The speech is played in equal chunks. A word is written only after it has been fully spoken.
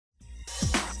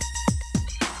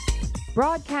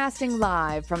Broadcasting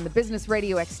live from the Business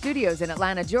Radio X studios in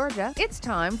Atlanta, Georgia, it's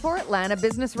time for Atlanta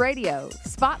Business Radio,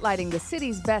 spotlighting the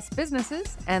city's best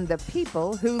businesses and the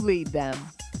people who lead them.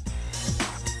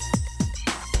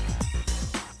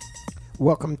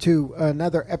 Welcome to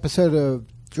another episode of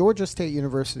Georgia State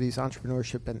University's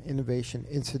Entrepreneurship and Innovation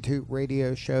Institute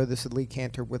radio show. This is Lee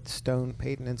Cantor with Stone,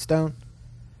 Payton, and Stone.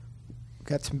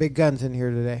 Got some big guns in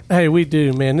here today. Hey, we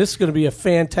do, man. This is going to be a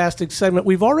fantastic segment.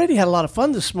 We've already had a lot of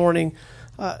fun this morning.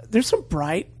 There's some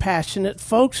bright, passionate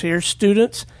folks here,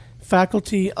 students,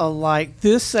 faculty alike.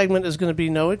 This segment is going to be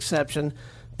no exception.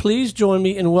 Please join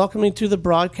me in welcoming to the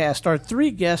broadcast our three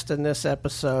guests in this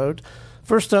episode.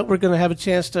 First up, we're going to have a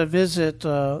chance to visit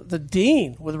the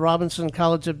Dean with Robinson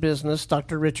College of Business,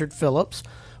 Dr. Richard Phillips.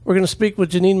 We're going to speak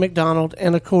with Janine McDonald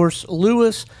and, of course,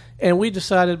 Lewis. And we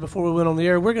decided before we went on the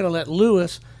air, we're going to let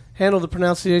Lewis handle the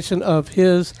pronunciation of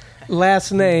his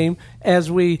last name as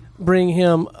we bring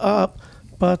him up.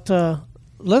 But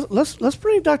let's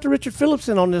bring Dr. Richard Phillips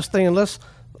in on this thing, and let's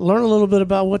learn a little bit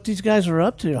about what these guys are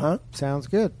up to, huh? Sounds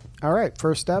good. All right,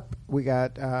 first up, we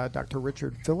got Dr.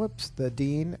 Richard Phillips, the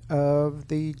Dean of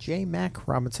the J. Mack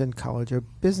Robinson College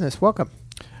of Business. Welcome.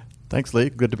 Thanks, Lee.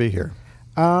 Good to be here.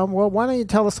 Well, why don't you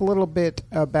tell us a little bit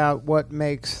about what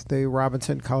makes the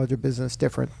Robinson College of Business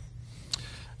different?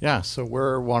 Yeah, so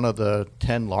we're one of the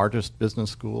 10 largest business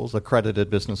schools,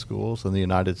 accredited business schools in the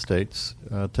United States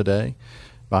today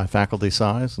by faculty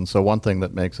size. And so one thing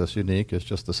that makes us unique is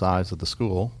just the size of the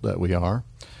school that we are.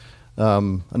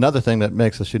 Another thing that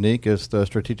makes us unique is the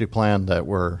strategic plan that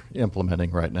we're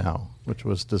implementing right now, which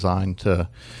was designed to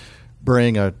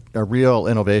bring a real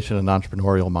innovation and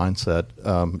entrepreneurial mindset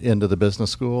into the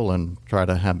business school and try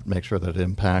to make sure that it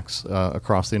impacts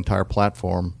across the entire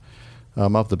platform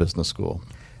of the business school.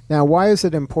 Now, why is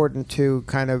it important to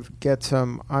kind of get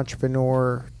some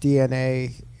entrepreneur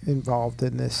DNA involved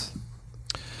in this?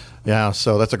 Yeah,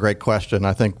 so that's a great question.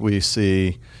 I think we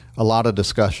see a lot of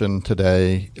discussion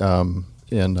today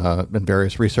in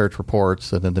various research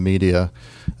reports and in the media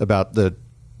about the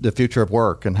future of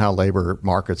work and how labor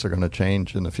markets are going to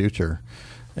change in the future.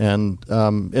 And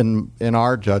in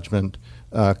our judgment,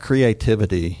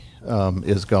 creativity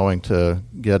is going to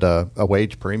get a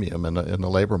wage premium in the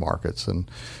labor markets and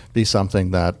be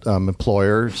something that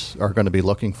employers are going to be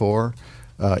looking for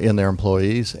in their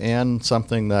employees, and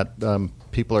something that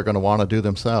people are going to want to do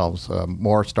themselves.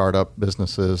 More startup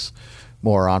businesses,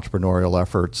 more entrepreneurial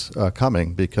efforts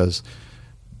coming, because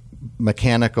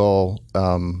mechanical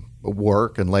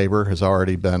work and labor has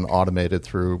already been automated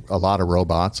through a lot of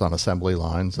robots on assembly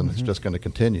lines, and it's just going to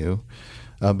continue.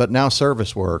 But now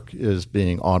service work is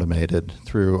being automated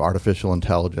through artificial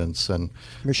intelligence and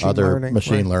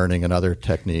machine learning and other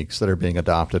techniques that are being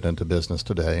adopted into business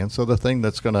today. And so the thing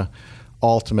that's going to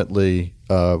ultimately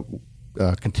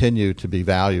continue to be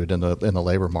valued in the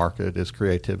labor market is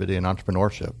creativity and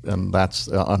entrepreneurship, and that's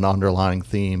an underlying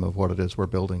theme of what it is we're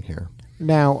building here.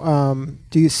 Now,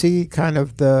 do you see kind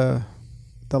of the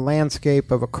landscape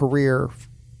of a career?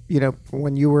 You know,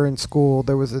 when you were in school,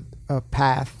 there was a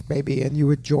path maybe, and you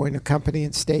would join a company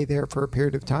and stay there for a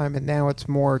period of time, and now it's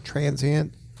more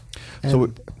transient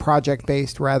and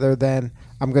project-based rather than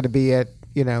I'm going to be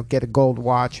get a gold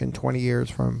watch in 20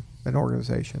 years from an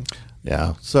organization.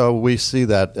 Yeah, so we see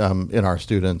that in our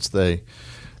students. They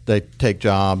take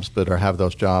jobs, but have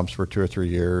those jobs for 2 or 3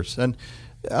 years, and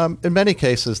in many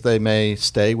cases, they may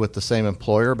stay with the same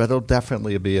employer, but it'll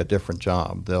definitely be a different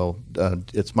job.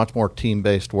 It's much more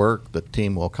team-based work. The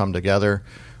team will come together,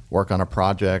 work on a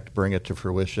project, bring it to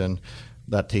fruition.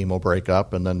 That team will break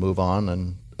up and then move on,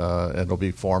 and it'll be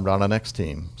formed on a next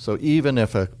team. So even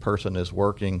if a person is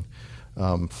working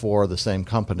for the same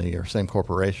company or same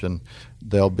corporation,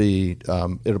 it'll be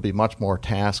much more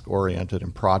task-oriented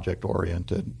and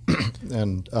project-oriented,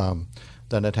 and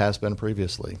than it has been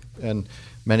previously. In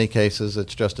many cases,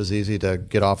 it's just as easy to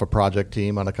get off a project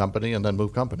team on a company and then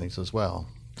move companies as well.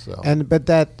 But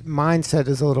that mindset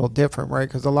is a little different, right?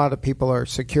 Because a lot of people are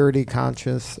security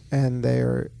conscious, and they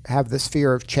have this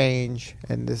fear of change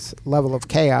and this level of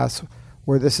chaos,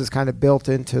 where this is kind of built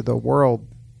into the world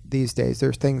these days.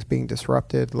 There's things being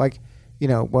disrupted, like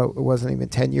what it wasn't even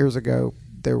 10 years ago.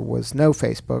 There was no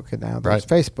Facebook, and now there's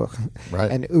Facebook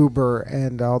and Uber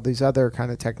and all these other kind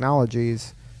of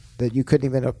technologies that you couldn't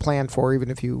even have planned for,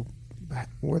 even if you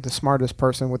were the smartest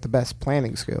person with the best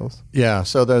planning skills. Yeah,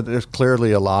 so there's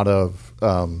clearly a lot of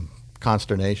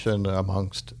consternation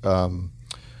amongst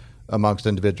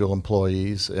individual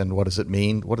employees, and what does it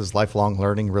mean? What does lifelong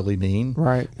learning really mean?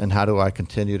 Right. And how do I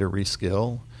continue to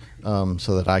reskill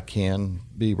so that I can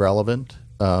be relevant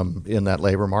in that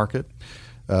labor market?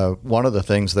 One of the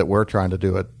things that we're trying to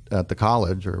do at the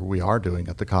college, or we are doing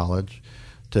at the college,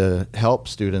 to help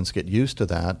students get used to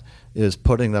that is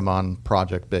putting them on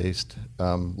project-based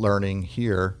learning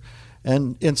here.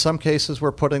 And in some cases,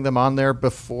 we're putting them on there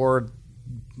before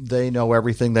they know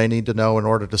everything they need to know in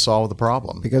order to solve the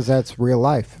problem. Because that's real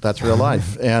life. That's real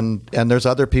life. And there's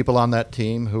other people on that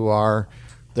team who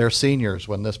they're seniors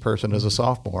when this person is a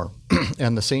sophomore.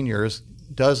 And the seniors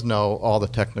does know all the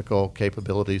technical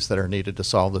capabilities that are needed to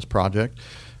solve this project,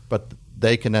 but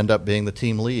they can end up being the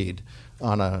team lead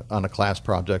on a class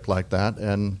project like that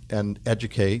and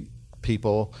educate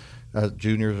people,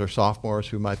 juniors or sophomores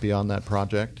who might be on that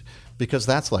project, because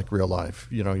that's like real life.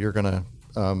 You know, you're going to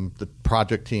the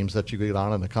project teams that you get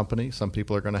on in the company, some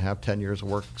people are going to have 10 years of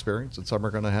work experience and some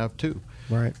are going to have 2.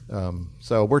 Right.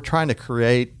 So we're trying to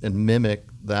create and mimic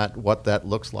what that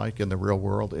looks like in the real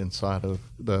world inside of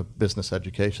the business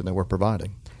education that we're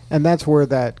providing. And that's where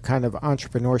that kind of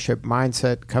entrepreneurship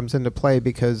mindset comes into play,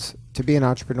 because to be an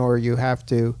entrepreneur, you have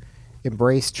to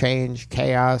embrace change,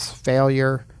 chaos,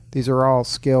 failure. These are all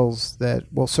skills that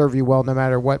will serve you well no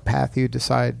matter what path you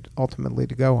decide ultimately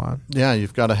to go on. Yeah,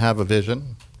 you've got to have a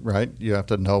vision, right? You have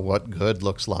to know what good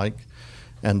looks like,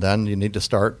 and then you need to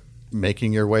start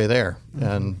making your way there.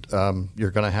 Mm-hmm. And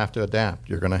you're going to have to adapt.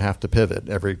 You're going to have to pivot.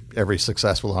 Every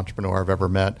successful entrepreneur I've ever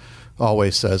met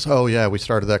always says, oh, yeah, we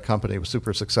started that company. It was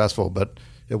super successful, but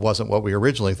it wasn't what we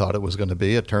originally thought it was going to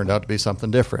be. It turned out to be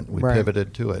something different. We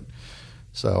pivoted to it.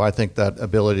 So I think that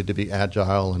ability to be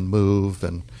agile and move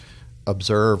and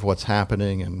observe what's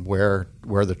happening and where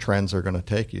the trends are going to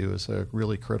take you is a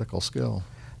really critical skill.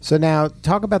 So now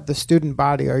talk about the student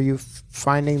body. Are you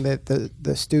finding that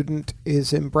the student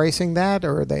is embracing that,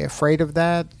 or are they afraid of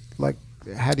that? Like,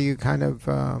 how do you kind of...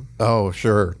 Oh,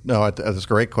 sure. No, that's a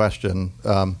great question.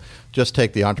 Just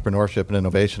take the Entrepreneurship and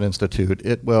Innovation Institute.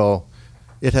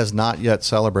 It has not yet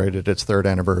celebrated its 3rd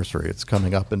anniversary. It's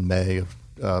coming up in May of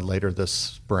later this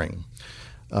spring.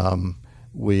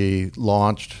 We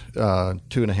launched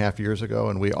 2.5 years ago,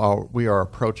 and we are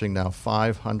approaching now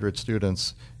 500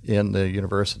 students in the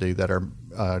university that are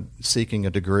seeking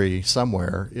a degree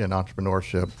somewhere in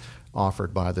entrepreneurship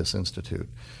offered by this institute.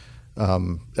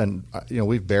 And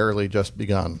we've barely just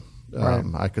begun. Right.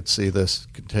 I could see this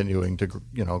continuing to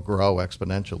grow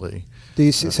exponentially. Do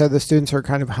you see, so the students are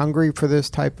kind of hungry for this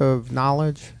type of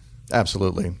knowledge?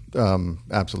 Absolutely.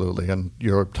 Absolutely. And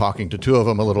you're talking to 2 of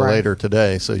them a little later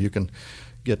today, so you can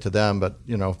get to them. But,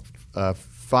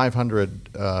 500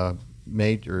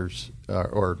 majors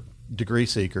or degree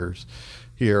seekers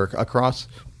here across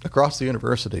the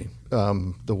university.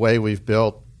 The way we've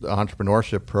built the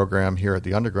entrepreneurship program here at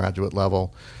the undergraduate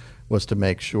level was to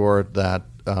make sure that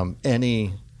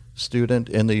any student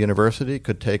in the university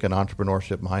could take an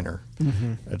entrepreneurship minor.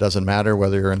 Mm-hmm. It doesn't matter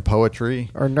whether you're in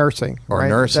poetry or nursing,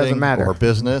 doesn't matter. Or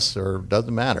business, or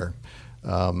doesn't matter.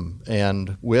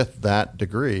 And with that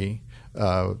degree,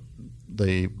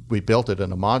 we built it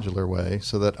in a modular way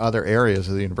so that other areas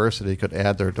of the university could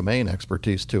add their domain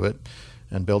expertise to it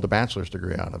and build a bachelor's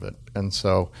degree out of it. And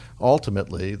so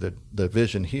ultimately, the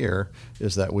vision here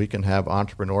is that we can have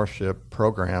entrepreneurship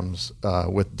programs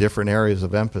with different areas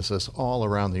of emphasis all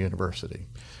around the university.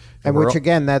 And which,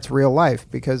 again, that's real life,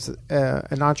 because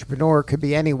an entrepreneur could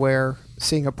be anywhere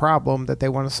seeing a problem that they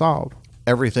want to solve.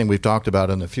 Everything we've talked about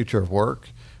in the future of work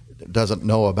doesn't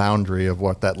know a boundary of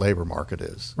what that labor market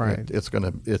is. Right. It's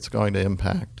going to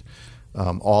impact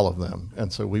all of them.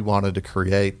 And so we wanted to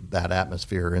create that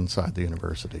atmosphere inside the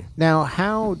university. Now,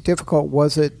 how difficult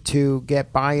was it to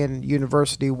get buy-in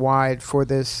university-wide for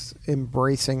this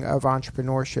embracing of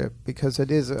entrepreneurship? Because it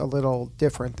is a little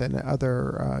different than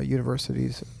other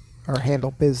universities or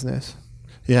handle business.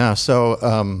 Yeah,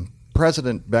 so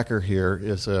President Becker here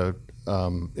is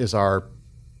our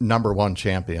number 1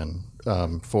 champion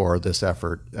for this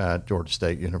effort at Georgia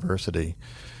State University.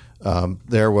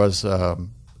 There was a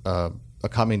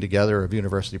coming together of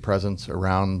university presidents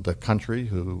around the country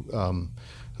who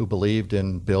believed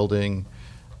in building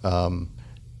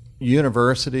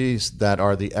universities that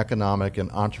are the economic and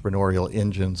entrepreneurial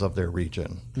engines of their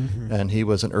region. Mm-hmm. And he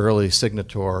was an early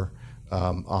signator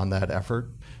on that effort,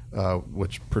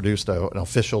 which produced an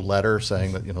official letter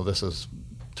saying that, this is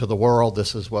to the world,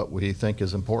 this is what we think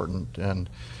is important. And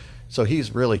so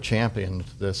he's really championed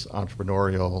this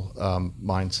entrepreneurial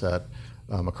mindset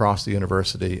across the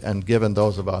university, and given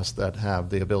those of us that have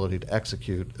the ability to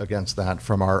execute against that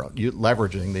from our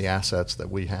leveraging the assets that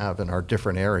we have in our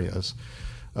different areas,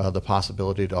 the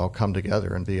possibility to all come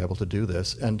together and be able to do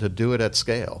this and to do it at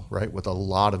scale, right, with a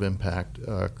lot of impact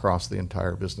across the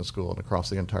entire business school and across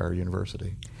the entire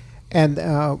university. And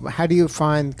how do you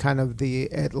find kind of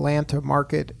the Atlanta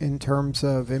market in terms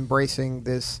of embracing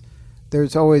this?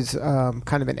 There's always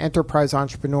kind of an enterprise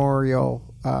entrepreneurial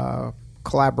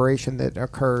collaboration that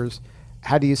occurs.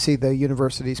 How do you see the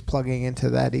universities plugging into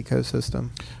that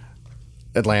ecosystem?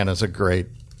 Atlanta's a great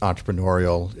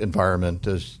entrepreneurial environment,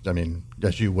 as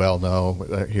you well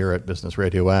know, here at Business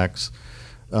Radio X.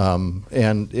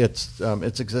 And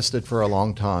it's existed for a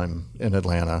long time in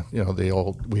Atlanta.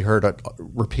 We heard it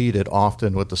repeated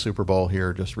often with the Super Bowl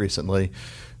here just recently.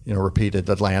 Repeated,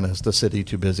 Atlanta's the city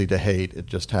too busy to hate. It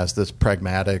just has this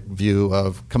pragmatic view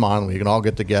of, come on, we can all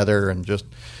get together and just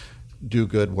do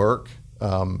good work.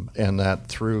 And that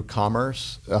through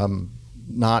commerce,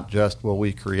 not just will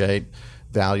we create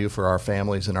value for our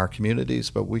families and our communities,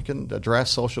 but we can address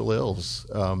social ills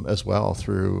as well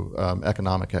through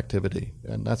economic activity.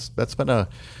 And that's been a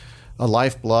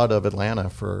lifeblood of Atlanta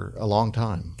for a long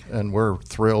time. And we're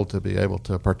thrilled to be able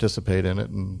to participate in it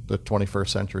in the 21st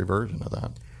century version of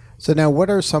that. So now what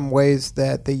are some ways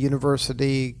that the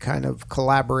university kind of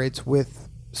collaborates with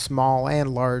small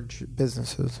and large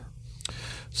businesses?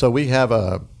 So we have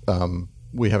an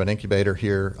incubator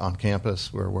here on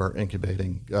campus where we're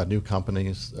incubating new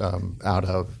companies out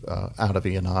of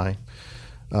E&I.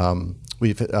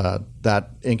 That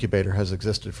incubator has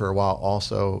existed for a while,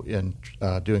 also in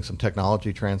doing some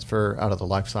technology transfer out of the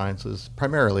life sciences,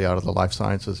 primarily out of the life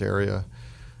sciences area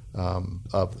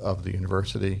of the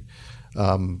university.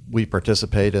 We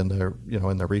participate in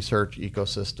the research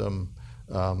ecosystem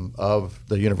of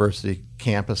the university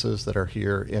campuses that are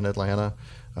here in Atlanta,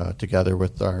 together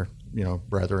with our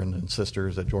brethren and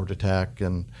sisters at Georgia Tech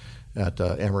and at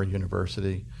Emory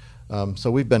University.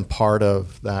 So we've been part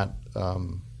of that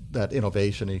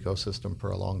innovation ecosystem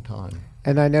for a long time.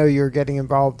 And I know you're getting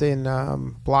involved in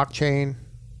blockchain.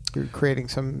 You're creating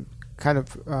some kind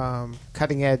of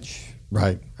cutting edge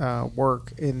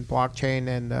work in blockchain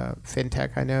and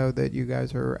fintech. I know that you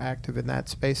guys are active in that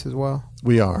space as well.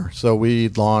 We are. So we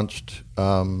launched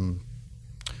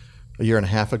a year and a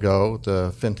half ago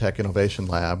the FinTech Innovation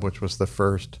Lab, which was the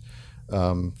first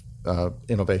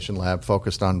innovation lab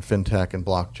focused on fintech and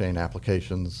blockchain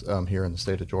applications here in the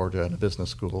state of Georgia at a business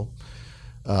school.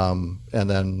 And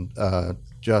then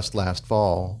just last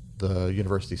fall, the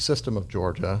University System of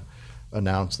Georgia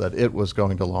announced that it was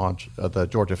going to launch the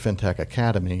Georgia FinTech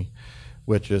Academy,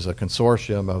 which is a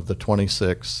consortium of the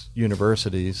 26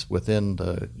 universities within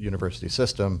the university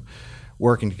system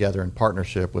working together in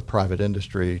partnership with private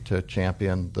industry to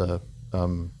champion the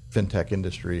fintech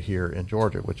industry here in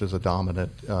Georgia, which is a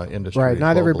dominant industry. Right.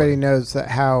 Not globally. Everybody knows that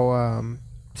how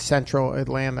central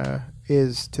Atlanta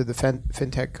is to the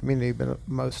fintech community, but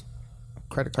most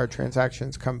credit card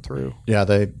transactions come through. Yeah,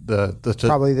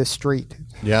 probably the street.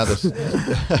 Yeah,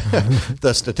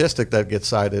 the statistic that gets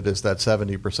cited is that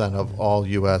 70% of all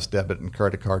U.S. debit and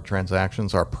credit card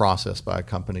transactions are processed by a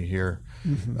company here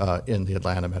in the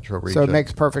Atlanta metro region. So it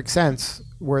makes perfect sense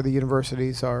where the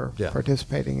universities are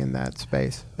participating in that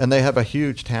space. And they have a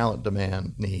huge talent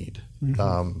demand need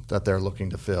that they're looking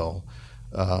to fill.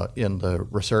 In the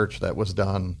research that was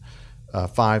done,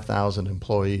 5,000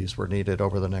 employees were needed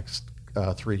over the next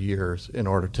 3 years in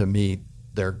order to meet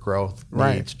their growth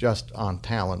needs just on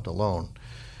talent alone.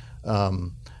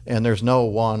 And there's no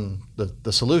one,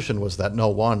 the solution was that no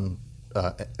one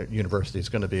university is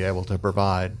going to be able to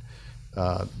provide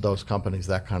those companies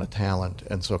that kind of talent.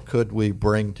 And so could we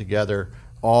bring together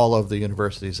all of the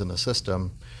universities in the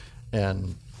system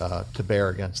and to bear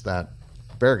against that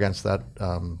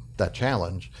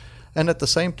challenge? And at the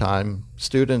same time,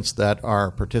 students that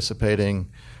are participating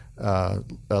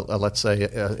let's say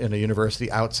in a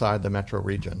university outside the metro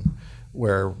region,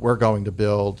 where we're going to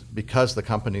build, because the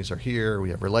companies are here,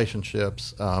 we have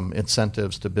relationships,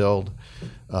 incentives to build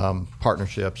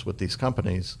partnerships with these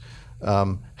companies.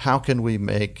 How can we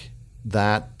make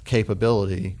that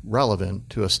capability relevant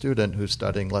to a student who's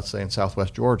studying, let's say, in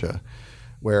Southwest Georgia,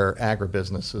 where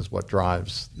agribusiness is what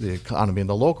drives the economy in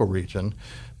the local region?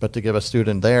 But to give a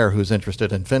student there who's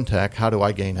interested in fintech, how do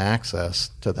I gain access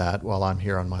to that while I'm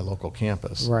here on my local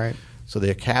campus? Right. So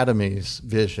the Academy's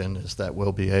vision is that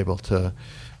we'll be able to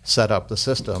set up the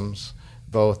systems,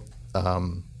 both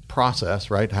process,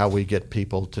 how we get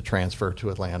people to transfer to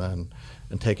Atlanta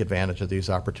and take advantage of these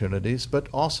opportunities, but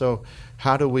also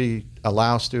how do we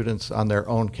allow students on their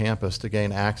own campus to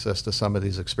gain access to some of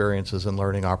these experiences and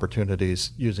learning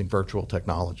opportunities using virtual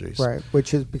technologies. Right,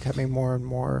 which is becoming more and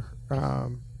more...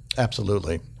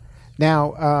 Absolutely.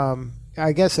 Now,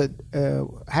 I guess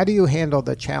how do you handle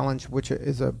the challenge, which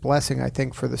is a blessing, I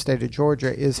think, for the state of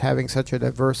Georgia, is having such a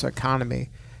diverse economy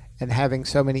and having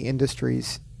so many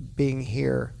industries being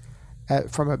here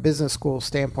from a business school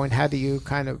standpoint, how do you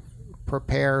kind of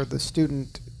prepare the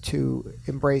student to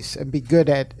embrace and be good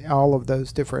at all of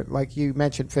those different, like you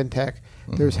mentioned fintech,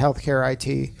 there's healthcare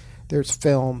IT, there's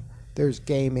film, there's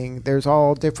gaming, there's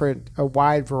all different, a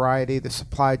wide variety, the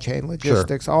supply chain,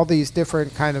 logistics, all these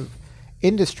different kind of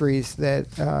industries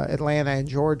that Atlanta and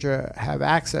Georgia have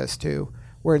access to,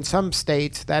 where in some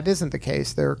states that isn't the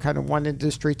case. They're kind of one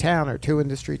industry town or two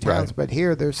industry towns, Right. but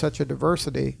here there's such a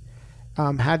diversity.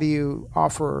 How do you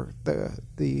offer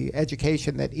the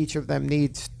education that each of them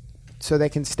needs so they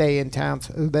can stay in town,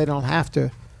 so they don't have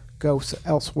to go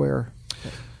elsewhere?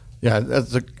 Yeah,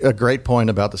 that's a great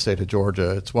point about the state of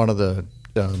Georgia. It's one of the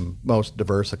most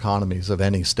diverse economies of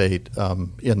any state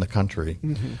in the country.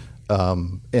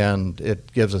 And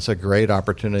it gives us a great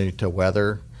opportunity to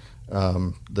weather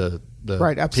the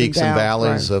Right, ups peaks and and downs,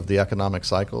 valleys right. of the economic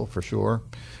cycle, for sure.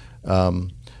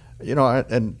 And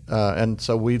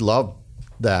so we love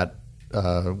that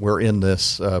we're in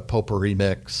this potpourri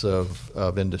mix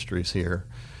of industries here.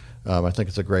 I think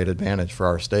it's a great advantage for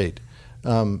our state.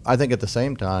 I think at the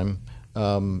same time,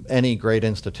 any great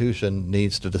institution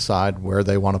needs to decide where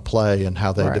they want to play and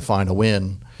how they Right. define a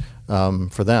win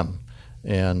for them.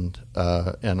 And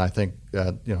I think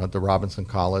at the Robinson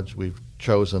College, we've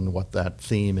chosen what that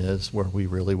theme is, where we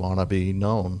really want to be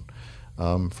known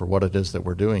for what it is that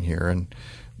we're doing here,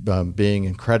 and being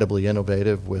incredibly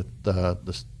innovative with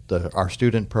our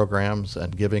student programs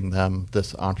and giving them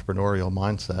this entrepreneurial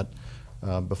mindset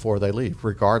before they leave,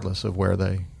 regardless of where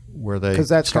they Because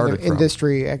that's kind started of from.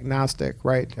 industry agnostic,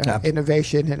 right?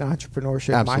 Innovation and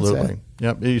entrepreneurship Absolutely. mindset.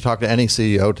 Yep. You talk to any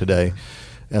CEO today,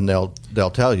 and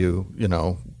they'll tell you,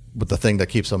 but the thing that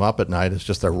keeps them up at night is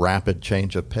just a rapid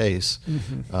change of pace,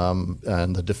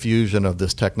 and the diffusion of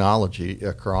this technology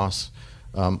across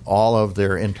all of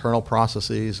their internal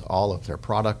processes, all of their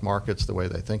product markets, the way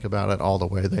they think about it, all the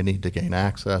way they need to gain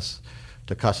access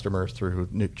to customers through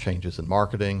new changes in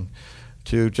marketing,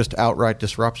 to just outright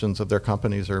disruptions of their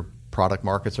companies or product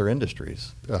markets or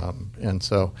industries. And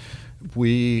so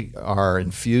we are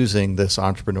infusing this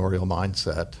entrepreneurial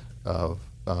mindset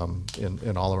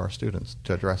in all of our students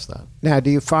to address that. Now, do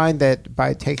you find that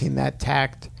by taking that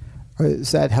tact,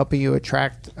 is that helping you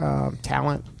attract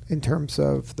talent in terms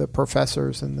of the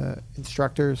professors and the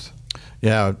instructors?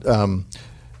 Yeah.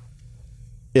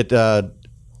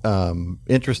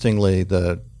 Interestingly,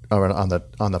 on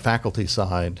the faculty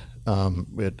side,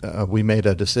 we made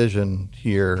a decision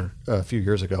here a few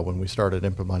years ago when we started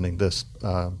implementing this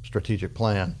strategic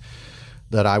plan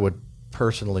that I would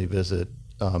personally visit,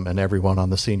 and everyone on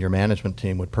the senior management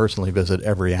team would personally visit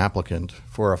every applicant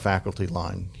for a faculty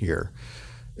line here.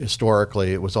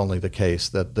 Historically, it was only the case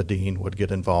that the dean would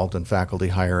get involved in faculty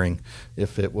hiring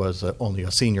if it was only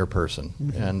a senior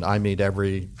person. And I meet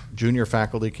every junior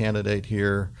faculty candidate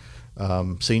here,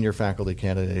 senior faculty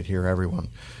candidate here, everyone,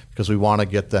 because we want to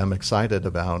get them excited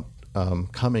about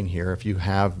coming here if you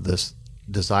have this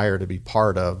desire to be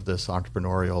part of this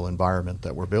entrepreneurial environment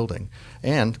that we're building.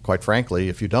 And quite frankly,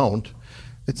 if you don't,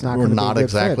 It's not we're gonna be a not good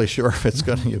exactly fit. sure if it's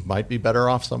going to, you might be better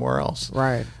off somewhere else.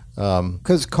 Right.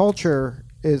 Because culture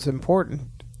is important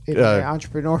in the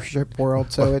entrepreneurship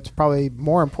world, so it's probably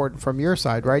more important from your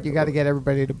side, right? You got to get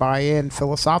everybody to buy in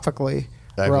philosophically,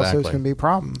 or else there's Exactly. going to be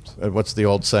problems. What's the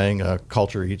old saying?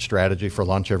 Culture eats strategy for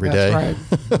lunch every day.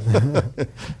 That's right.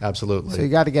 Absolutely. So you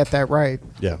got to get that right.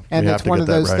 Yeah, And we have it's to one get of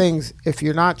that those right. things, if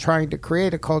you're not trying to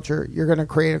create a culture, you're going to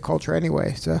create a culture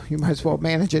anyway. So you might as well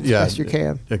manage it as best you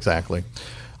can. Exactly.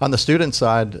 On the student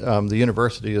side, the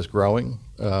university is growing.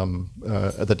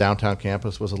 The downtown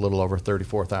campus was a little over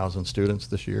 34,000 students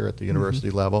this year at the university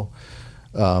level.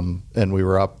 And we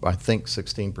were up, I think,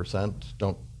 16%.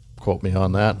 Don't quote me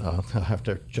on that. I'll have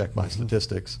to check my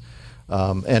statistics.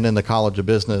 And in the College of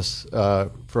Business,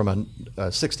 from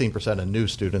 16% of new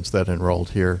students that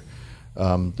enrolled here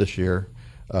this year,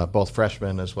 both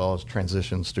freshmen as well as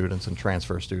transition students and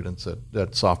transfer students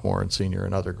at sophomore and senior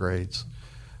and other grades.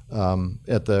 In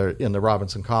the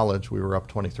Robinson College, we were up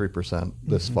 23%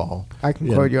 this fall. I can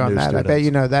in quote you on new that. I bet students.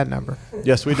 you know that number.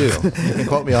 Yes, we do. You can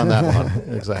quote me on that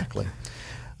one. Exactly.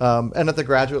 And at the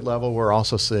graduate level, we're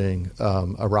also seeing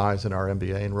a rise in our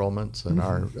MBA enrollments,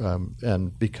 and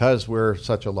and because we're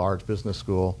such a large business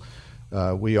school,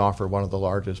 we offer one of the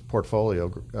largest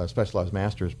portfolio specialized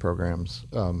master's programs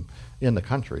in the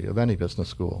country of any business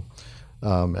school.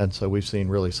 And so we've seen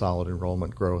really solid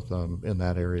enrollment growth in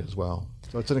that area as well.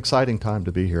 So it's an exciting time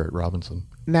to be here at Robinson.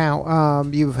 Now,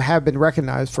 you have been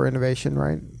recognized for innovation,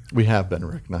 right? We have been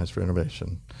recognized for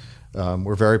innovation.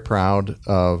 We're very proud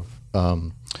of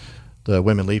the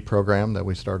Women Lead program that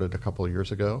we started a couple of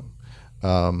years ago.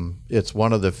 It's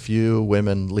one of the few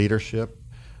women leadership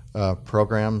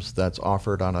programs that's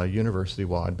offered on a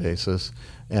university-wide basis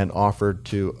and offered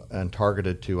to and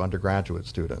targeted to undergraduate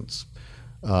students.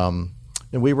 And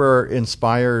we were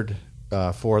inspired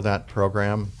for that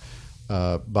program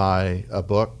by a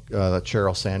book that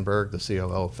Sheryl Sandberg, the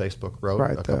COO of Facebook, wrote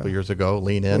a couple years ago,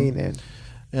 Lean In. Lean In.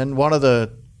 And one of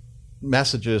the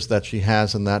messages that she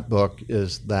has in that book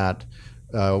is that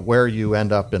where you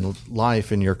end up in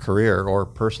life, in your career, or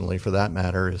personally for that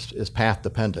matter, is path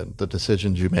dependent. The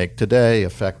decisions you make today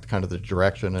affect kind of the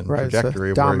direction and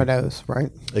trajectory. So dominoes,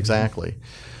 right? Exactly.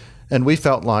 And we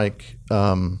felt like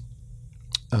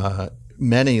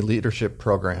many leadership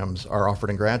programs are offered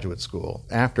in graduate school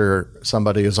after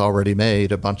somebody has already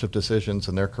made a bunch of decisions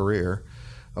in their career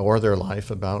or their life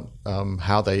about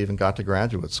how they even got to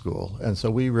graduate school. And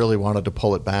so we really wanted to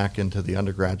pull it back into the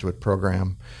undergraduate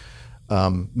program,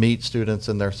 meet students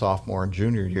in their sophomore and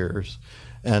junior years,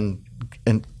 and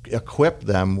equip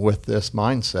them with this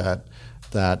mindset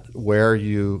that where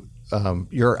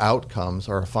your outcomes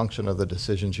are a function of the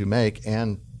decisions you make,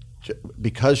 and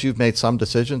because you've made some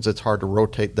decisions, it's hard to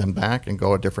rotate them back and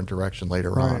go a different direction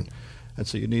later on. And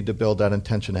so you need to build that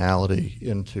intentionality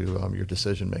into your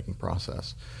decision-making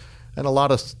process. And a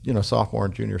lot of sophomore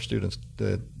and junior students,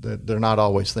 they're not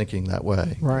always thinking that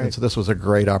way. Right. And so this was a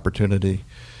great opportunity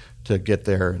to get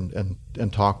there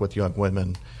and talk with young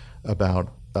women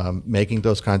about making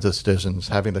those kinds of decisions,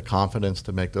 having the confidence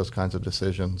to make those kinds of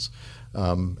decisions,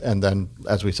 and then,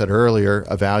 as we said earlier,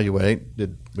 evaluate,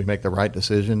 did we make the right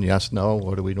decision? Yes, no,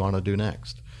 what do we want to do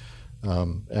next?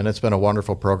 And it's been a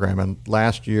wonderful program. And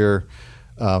last year,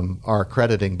 our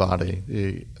accrediting body,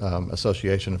 the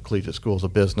Association of Collegiate Schools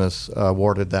of Business,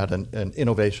 awarded that an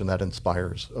Innovation That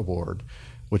Inspires award,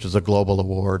 which is a global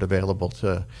award available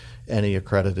to any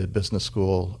accredited business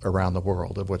school around the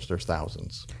world, of which there's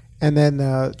thousands. And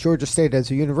then Georgia State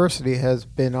as a university has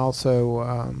been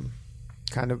also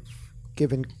kind of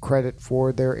given credit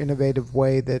for their innovative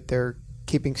way that they're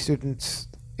keeping students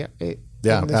in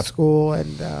the school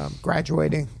and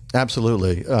graduating.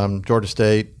 Absolutely. Georgia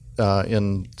State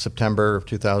in September of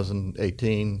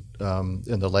 2018,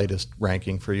 in the latest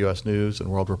ranking for U.S. News and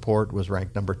World Report, was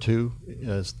ranked number 2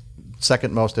 as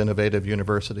second most innovative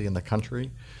university in the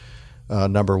country.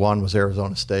 Number 1 was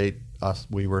Arizona State.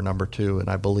 We were number 2, and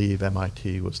I believe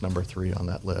MIT was number 3 on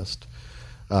that list.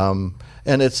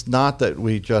 And it's not that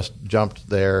we just jumped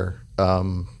there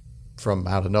from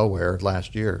out of nowhere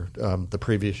last year. The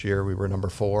previous year we were number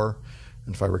 4,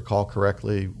 and if I recall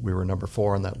correctly, we were number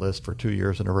 4 on that list for 2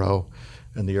 years in a row,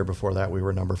 and the year before that we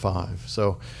were number 5.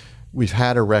 So we've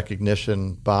had a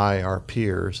recognition by our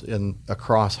peers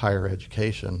across higher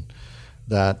education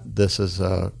that this is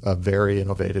a very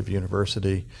innovative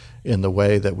university in the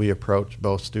way that we approach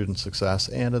both student success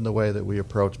and in the way that we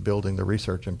approach building the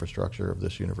research infrastructure of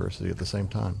this university at the same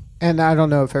time. And I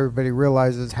don't know if everybody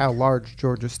realizes how large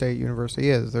Georgia State University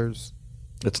is.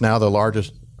 It's now the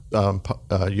largest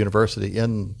university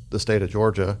in the state of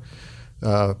Georgia,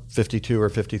 52 or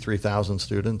 53,000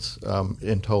 students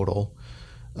in total,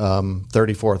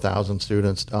 34,000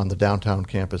 students on the downtown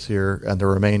campus here, and the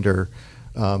remainder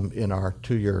in our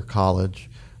 2-year college,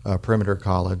 Perimeter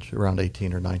College, around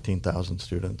 18 or 19,000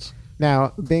 students.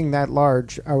 Now, being that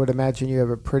large, I would imagine you have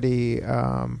a pretty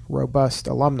robust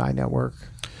alumni network.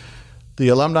 The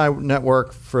alumni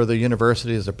network for the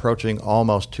university is approaching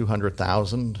almost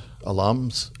 200,000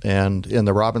 alums, and in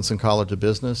the Robinson College of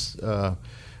Business,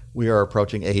 we are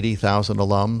approaching 80,000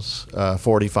 alums,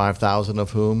 45,000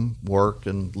 of whom work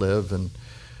and live in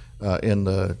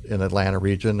Atlanta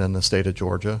region and the state of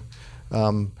Georgia.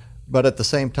 But at the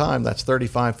same time, that's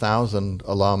 35,000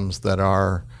 alums that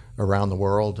are around the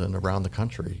world and around the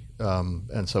country.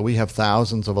 And so we have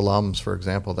thousands of alums, for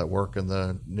example, that work in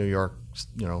the New York,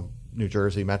 New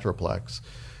Jersey Metroplex.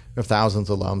 We have thousands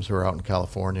of alums who are out in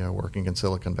California working in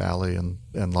Silicon Valley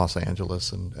and Los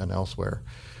Angeles and elsewhere.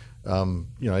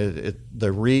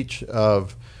 The reach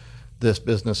of this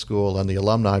business school and the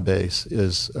alumni base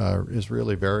is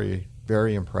really very,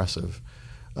 very impressive.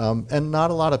 And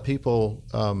not a lot of people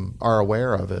are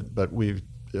aware of it, but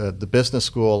the business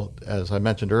school, as I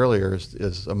mentioned earlier,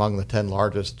 is among the 10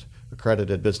 largest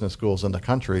accredited business schools in the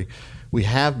country. We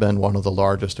have been one of the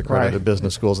largest accredited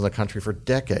business schools in the country for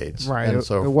decades. Right. And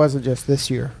so, it wasn't just this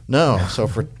year. No. So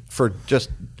for just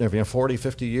 40,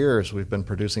 50 years, we've been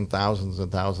producing thousands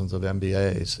and thousands of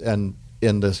MBAs, and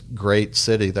in this great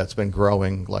city that's been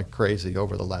growing like crazy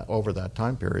over that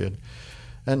time period.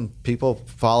 And people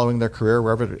following their career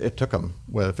wherever it took them.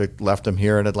 Well, if it left them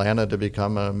here in Atlanta to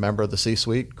become a member of the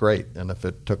C-suite, great. And if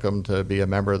it took them to be a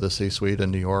member of the C-suite in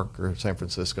New York or San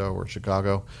Francisco or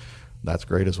Chicago, that's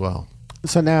great as well.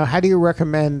 So now, how do you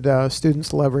recommend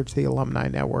students leverage the Alumni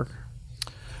Network?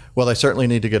 Well, they certainly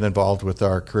need to get involved with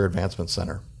our Career Advancement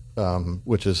Center,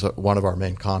 which is one of our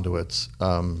main conduits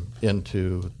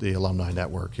into the Alumni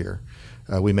Network here.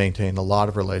 We maintain a lot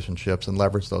of relationships and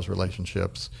leverage those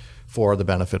relationships for the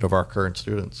benefit of our current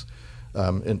students.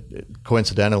 And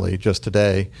coincidentally, just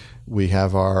today, we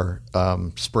have our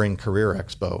Spring Career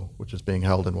Expo, which is being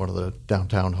held in one of the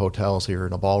downtown hotels here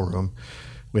in a ballroom.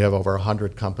 We have over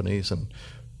 100 companies and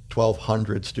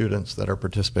 1,200 students that are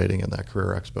participating in that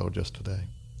Career Expo just today.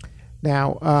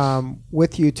 Now,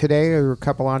 with you today are a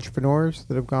couple entrepreneurs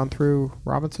that have gone through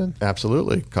Robinson?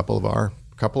 Absolutely, a couple of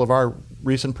our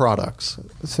recent products.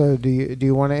 So do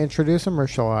you want to introduce them, or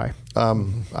shall I?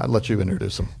 I'll let you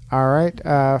introduce them. All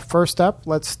right. First up,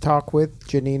 let's talk with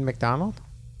Janine McDonald.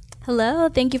 Hello.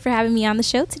 Thank you for having me on the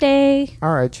show today.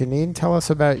 All right, Janine, tell us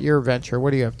about your venture.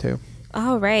 What are you up to?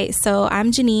 All right. So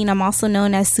I'm Janine. I'm also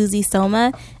known as Susie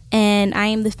Soma, and I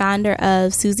am the founder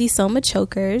of Susie Soma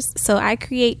Chokers. So I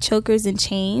create chokers and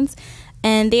chains,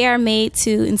 and they are made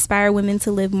to inspire women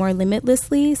to live more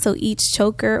limitlessly. So each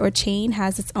choker or chain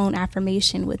has its own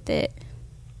affirmation with it.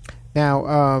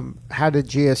 Now, how did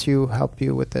GSU help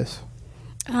you with this?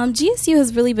 GSU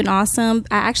has really been awesome.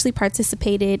 I actually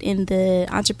participated in the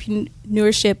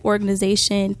entrepreneurship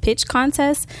organization pitch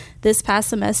contest this past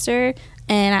semester,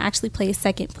 and I actually placed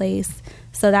second place.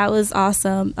 So that was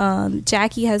awesome.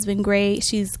 Jackie has been great.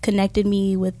 She's connected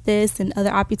me with this and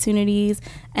other opportunities,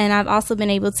 and I've also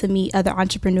been able to meet other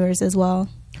entrepreneurs as well.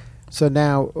 So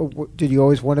now, did you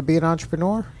always want to be an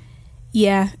entrepreneur?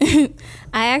 Yeah.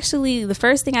 The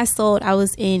first thing I sold, I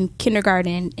was in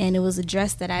kindergarten, and it was a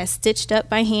dress that I stitched up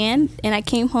by hand. And I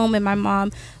came home, and my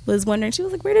mom was wondering, she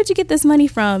was like, where did you get this money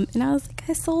from? And I was like,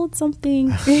 I sold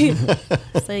something.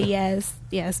 So yes,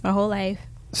 my whole life.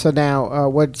 So now,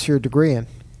 what's your degree in?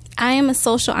 I am a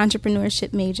social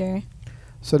entrepreneurship major.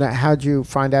 So now, how'd you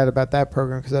find out about that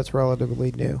program? Because that's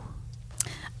relatively new.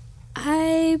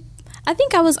 I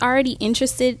think I was already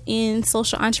interested in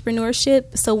social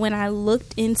entrepreneurship. So when I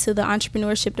looked into the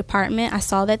entrepreneurship department, I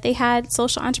saw that they had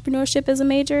social entrepreneurship as a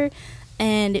major,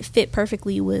 and it fit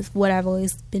perfectly with what I've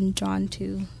always been drawn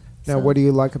to. Now, what do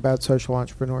you like about social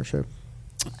entrepreneurship?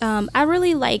 I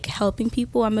really like helping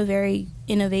people. I'm a very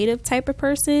innovative type of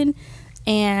person,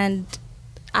 and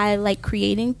I like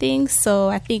creating things. So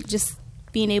I think just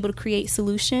being able to create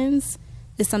solutions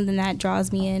is something that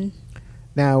draws me in.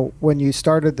 Now, when you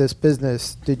started this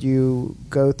business, did you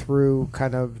go through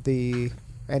kind of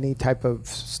any type of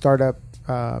startup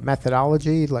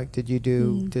methodology? Like, did you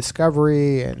do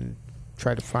discovery and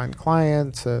try to find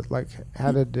clients?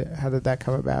 How did that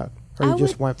come about? Or you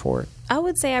just went for it? I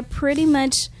would say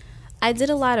I did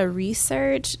a lot of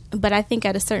research, but I think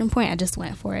at a certain point I just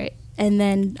went for it. And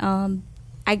then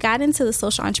I got into the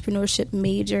social entrepreneurship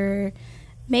major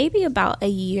maybe about a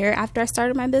year after I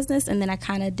started my business, and then I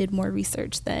kind of did more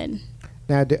research then.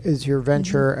 Now, is your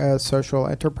venture a social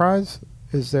enterprise?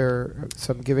 Is there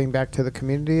some giving back to the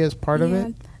community as part of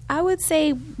it? I would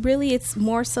say really it's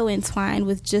more so entwined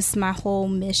with just my whole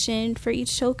mission for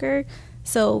each choker.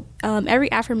 So every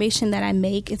affirmation that I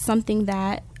make, it's something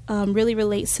that really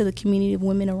relates to the community of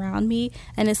women around me,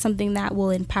 and it's something that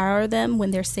will empower them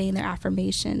when they're saying their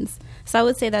affirmations. So I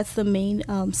would say that's the main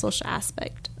social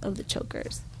aspect of the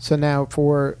chokers. So now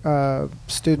for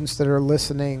students that are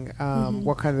listening,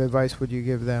 what kind of advice would you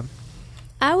give them?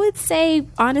 I would say,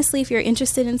 honestly, if you're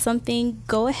interested in something,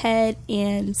 go ahead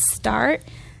and start.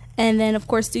 And then, of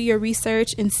course, do your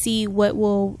research and see what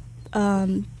will,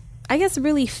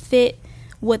 really fit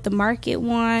what the market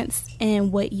wants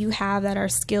and what you have that are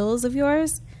skills of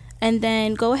yours. And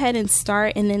then go ahead and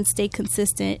start and then stay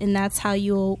consistent. And that's how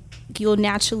you'll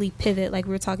naturally pivot, like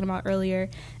we were talking about earlier.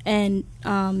 And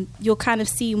you'll kind of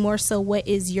see more so what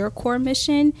is your core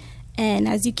mission. And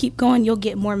as you keep going, you'll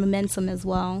get more momentum as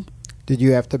well. Did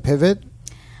you have to pivot?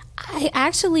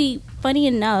 Funny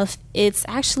enough, it's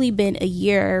actually been a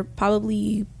year,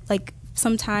 probably like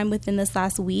sometime within this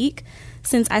last week,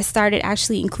 since I started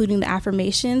actually including the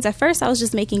affirmations. At first, I was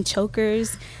just making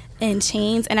chokers and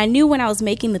chains, and I knew when I was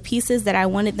making the pieces that I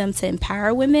wanted them to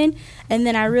empower women. And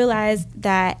then I realized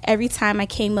that every time I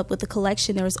came up with a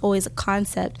collection, there was always a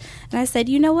concept. And I said,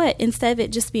 you know what? Instead of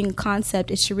it just being a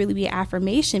concept, it should really be an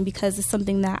affirmation, because it's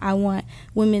something that I want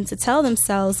women to tell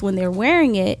themselves when they're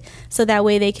wearing it, so that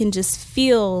way they can just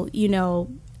feel,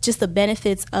 just the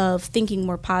benefits of thinking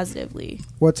more positively.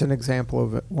 What's an example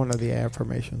of one of the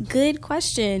affirmations? Good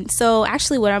question. So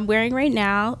actually what I'm wearing right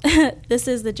now, this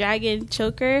is the dragon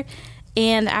choker,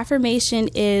 And the affirmation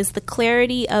is, the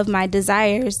clarity of my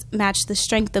desires match the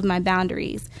strength of my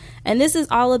boundaries. And this is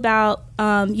all about,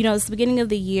 it's the beginning of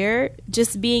the year,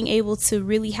 just being able to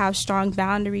really have strong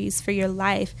boundaries for your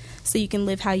life so you can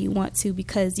live how you want to,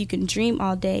 because you can dream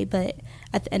all day, but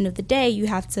at the end of the day, you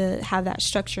have to have that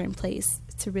structure in place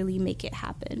to really make it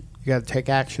happen. You got to take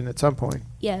action at some point.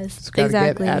 Yes, It's got to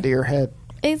get out of your head.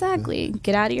 Exactly.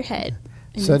 Get out of your head.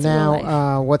 So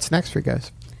now, what's next for you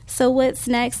guys? So what's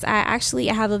next? I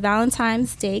have a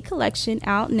Valentine's Day collection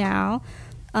out now.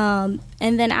 And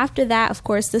then after that, of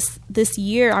course, this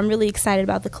year, I'm really excited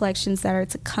about the collections that are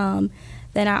to come.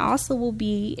 Then I also will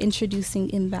be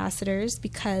introducing ambassadors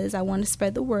because I want to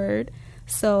spread the word.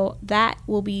 So that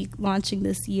will be launching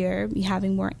this year, be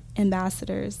having more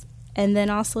ambassadors. And then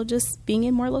also just being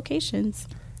in more locations.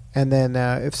 And then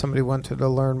if somebody wanted to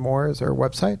learn more, is there a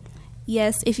website?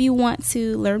 Yes, if you want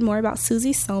to learn more about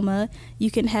Suzy Soma, you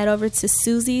can head over to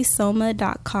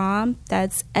SuzySoma.com.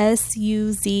 That's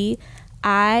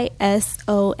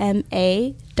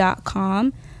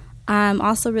SuzyIsoma.com. I'm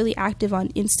also really active on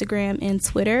Instagram and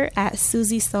Twitter at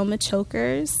Suzy Soma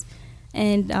Chokers.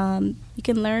 And you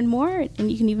can learn more,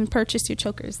 and you can even purchase your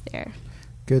chokers there.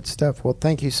 Good stuff. Well,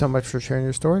 thank you so much for sharing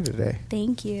your story today.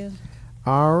 Thank you.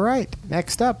 All right.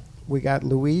 Next up, we got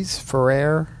Louise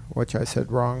Ferrer, which I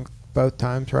said wrong both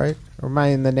times, right? Or am I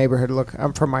in the neighborhood? Look,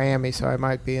 I'm from Miami, so I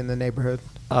might be in the neighborhood.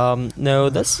 No,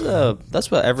 that's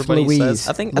what everybody Louise. says.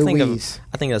 I think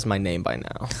that's my name by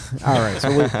now. All right,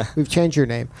 so we've changed your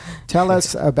name. Tell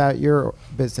us about your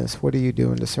business. What are you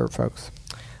doing to serve folks?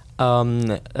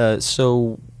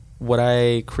 So what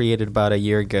I created about a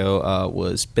year ago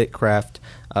was Bitcraft.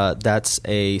 That's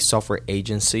a software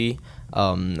agency.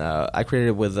 I created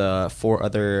it with 4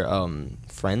 other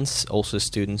friends, also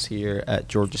students here at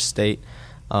Georgia State.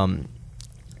 It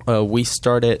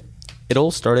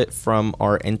all started from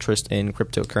our interest in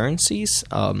cryptocurrencies.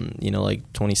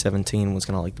 Like 2017 was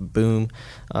kind of like the boom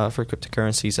for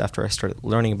cryptocurrencies. After I started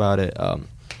learning about it, I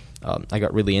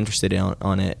got really interested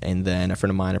on it, and then a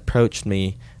friend of mine approached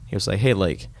me. He was like, "Hey,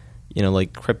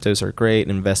 cryptos are great,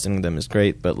 investing in them is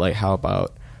great, but how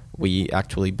about we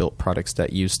actually build products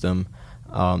that use them?"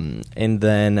 And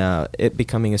then it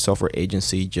becoming a software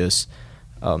agency just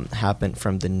happened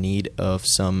from the need of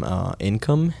some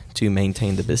income to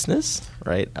maintain the business,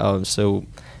 right? So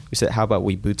we said, how about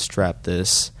we bootstrap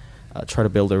this, try to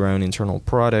build our own internal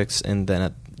products, and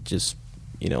then just,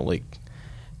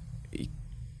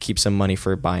 keep some money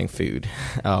for buying food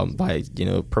by,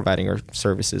 providing our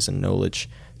services and knowledge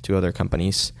to other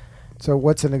companies. So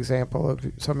what's an example of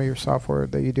some of your software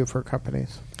that you do for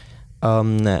companies?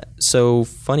 So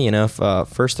funny enough,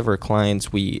 first of our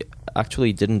clients, we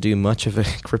actually didn't do much of a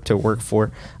crypto work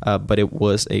for, but it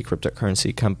was a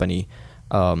cryptocurrency company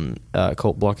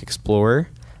called Block Explorer,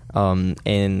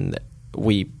 and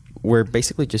we're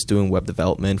basically just doing web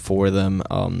development for them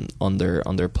on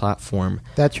their platform.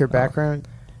 That's your background?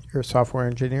 You're a software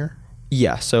engineer?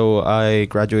 Yeah. So I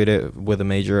graduated with a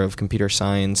major of computer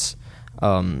science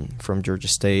from Georgia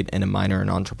State and a minor in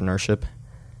entrepreneurship.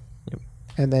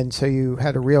 And then, so you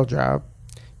had a real job.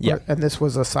 Yeah. And this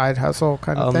was a side hustle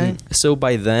kind of thing? So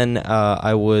by then,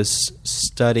 I was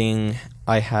studying.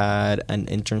 I had an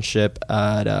internship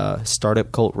at a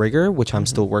startup called Rigor, which I'm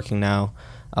still working now.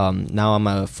 Now I'm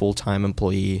a full-time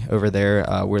employee over there.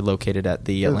 We're located at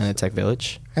the Atlanta Tech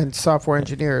Village. And software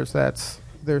engineers, there's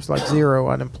zero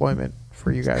unemployment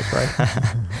for you guys,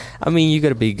 right? I mean, you got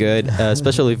to be good,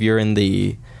 especially if you're in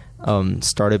the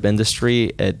startup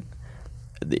industry.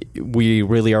 We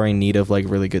really are in need of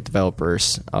really good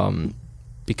developers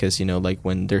because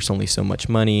when there's only so much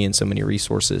money and so many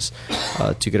resources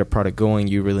to get a product going,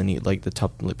 you really need the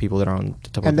top people that are on the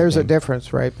top. And there's a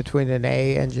difference, right, between an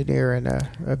A engineer and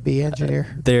a B engineer.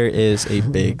 There is a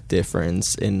big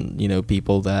difference in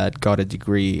people that got a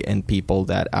degree and people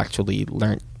that actually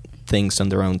learned things on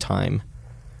their own time.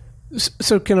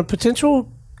 So can a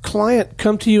potential client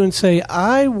come to you and say,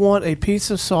 "I want a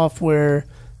piece of software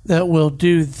that will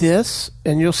do this,"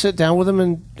 and you'll sit down with them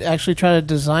and actually try to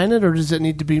design it, or does it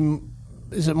need to be?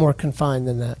 Is it more confined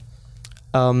than that?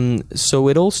 So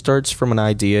it all starts from an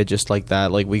idea just like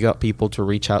that. We got people to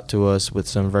reach out to us with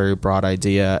some very broad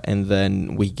idea, and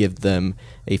then we give them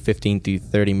a 15 to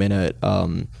 30 minute,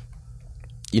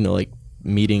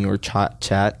 meeting or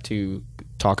chat to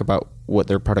talk about what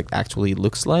their product actually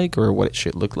looks like or what it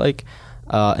should look like.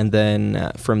 And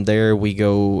then from there we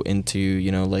go into,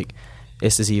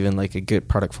 is this even a good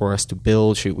product for us to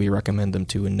build? Should we recommend them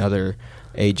to another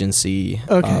agency?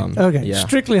 Okay. Yeah.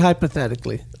 Strictly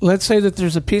hypothetically, let's say that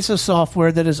there's a piece of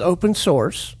software that is open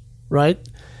source, right?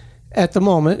 at the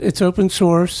moment. It's open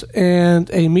source, and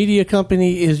a media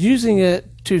company is using it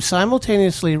to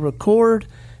simultaneously record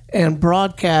and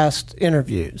broadcast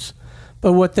interviews.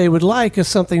 But what they would like is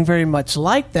something very much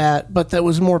like that, but that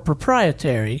was more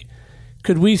proprietary.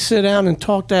 Could we sit down and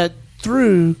talk that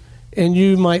through, and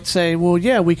you might say, well,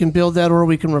 yeah, we can build that, or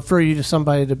we can refer you to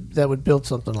somebody that would build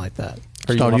something like that.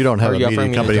 Stone, you don't have a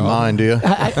media company in mind, do you?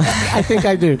 I think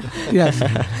I do, yes.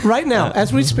 Right now,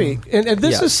 as we speak. And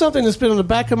this is something that's been in the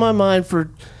back of my mind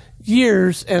for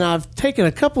years, and I've taken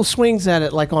a couple swings at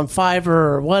it, like on Fiverr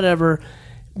or whatever.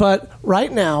 But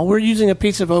right now, we're using a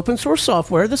piece of open source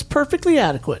software that's perfectly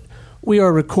adequate. We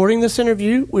are recording this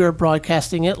interview. We are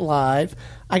broadcasting it live.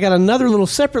 I got another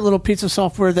separate little piece of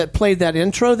software that played that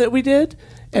intro that we did,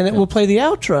 and it will play the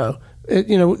outro.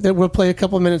 That will play a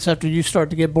couple of minutes after you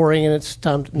start to get boring and it's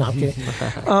time to... No, I'm kidding.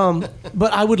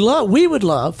 But we would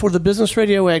love for the Business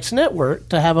Radio X network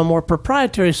to have a more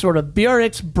proprietary sort of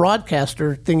BRX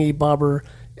broadcaster thingy-bobber.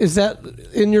 Is that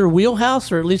in your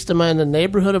wheelhouse, or at least am I in the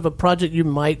neighborhood of a project you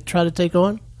might try to take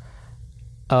on?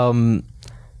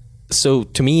 So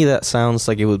to me, that sounds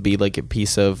like it would be like a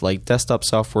piece of like desktop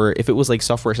software. If it was like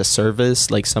software as a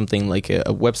service, like something like a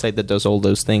website that does all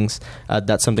those things,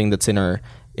 that's something that's in our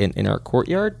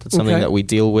courtyard. That's something that we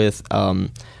deal with.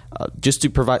 Just to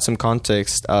provide some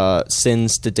context,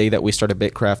 since the day that we started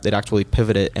Bitcraft, it actually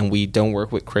pivoted, and we don't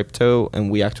work with crypto, and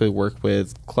we actually work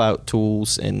with cloud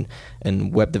tools and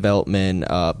web development,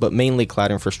 but mainly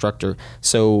cloud infrastructure.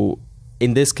 So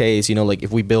in this case, like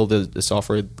if we build a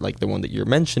software like the one that you're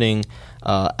mentioning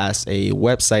as a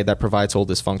website that provides all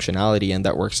this functionality and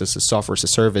that works as a software as a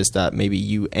service that maybe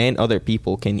you and other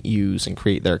people can use and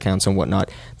create their accounts and whatnot,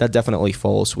 that definitely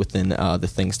falls within the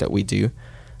things that we do.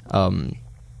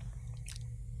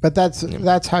 But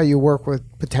that's how you work with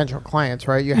potential clients,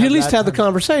 right? You at least have the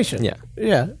conversation.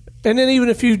 Yeah. And then even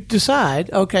if you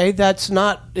decide, okay, that's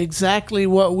not exactly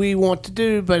what we want to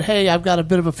do, but hey, I've got a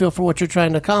bit of a feel for what you're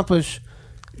trying to accomplish,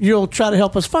 you'll try to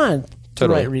help us find the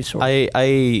right resource.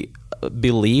 I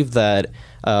believe that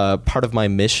part of my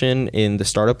mission in the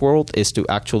startup world is to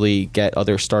actually get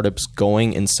other startups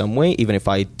going in some way, even if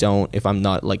I'm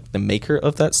not like the maker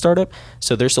of that startup.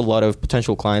 So there's a lot of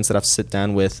potential clients that I've sit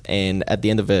down with, and at the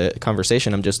end of a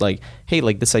conversation, I'm just like, hey,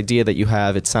 like this idea that you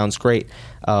have, it sounds great.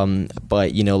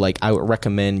 But like I would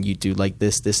recommend you do like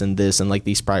this, and this, and like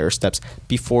these prior steps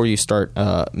before you start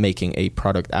making a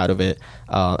product out of it,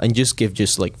 and just give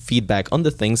like feedback on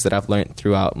the things that I've learned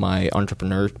throughout my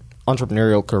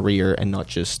entrepreneurial career, and not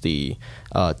just the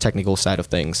technical side of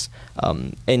things.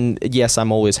 And yes,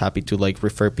 I'm always happy to like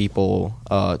refer people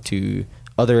to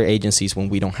other agencies when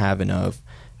we don't have enough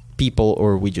people,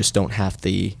 or we just don't have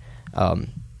the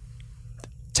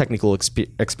technical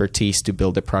expertise to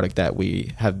build the product that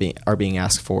we are being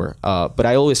asked for. But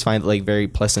I always find it like very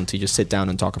pleasant to just sit down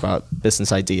and talk about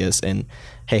business ideas and,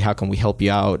 hey, how can we help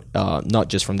you out? Not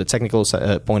just from the technical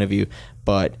point of view,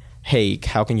 but hey,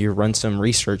 how can you run some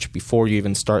research before you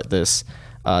even start this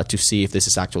to see if this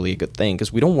is actually a good thing?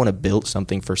 Because we don't want to build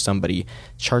something for somebody,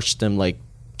 charge them like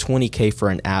 $20,000 for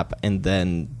an app, and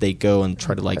then they go and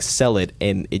try to like sell it,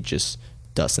 and it just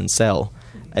doesn't sell.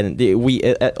 And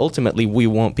ultimately we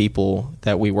want people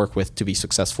that we work with to be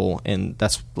successful, and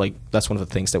that's one of the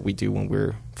things that we do when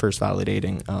we're first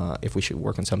validating if we should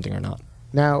work on something or not.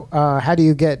 Now, how do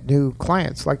you get new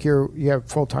clients? Like you have a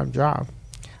full-time job.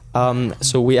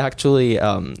 So we actually,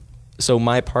 so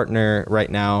my partner right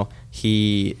now,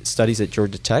 he studies at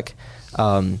Georgia Tech,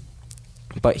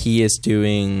 but he is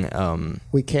doing.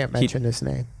 We can't mention his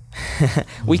name.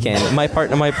 We can. My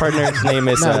partner's name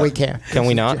is. No, we can't. Can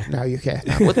we not? No, you can't.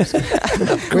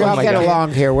 We all get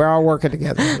along here. We're all working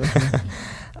together.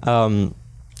 Oh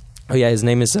yeah, his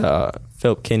name is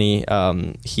Philip Kinney.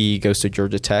 He goes to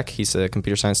Georgia Tech. He's a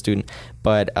computer science student,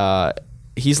 but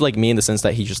he's like me in the sense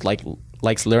that he just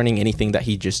likes learning anything that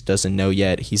he just doesn't know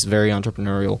yet. He's very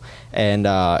entrepreneurial, and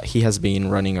he has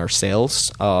been running our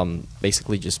sales,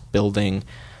 basically just building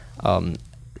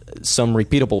some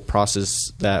repeatable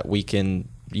process that we can,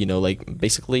 like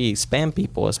basically spam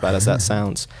people, as bad as that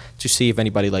sounds, to see if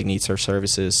anybody like needs our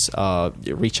services,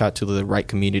 reach out to the right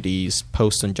communities,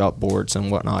 post on job boards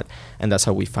and whatnot. And that's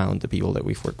how we found the people that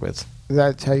we've worked with.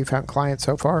 That's how you found clients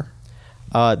so far?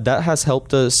 That has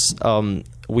helped us a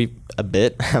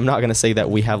bit. I'm not going to say that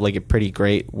we have like a pretty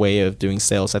great way of doing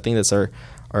sales. I think that's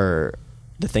our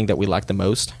the thing that we lack the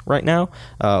most right now.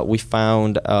 We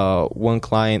found one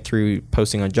client through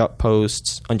posting on job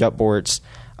boards,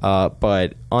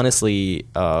 but honestly,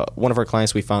 one of our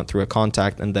clients we found through a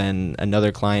contact, and then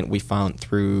another client we found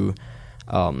through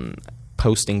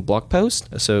posting blog posts.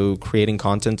 So creating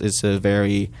content is a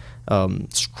very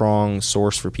strong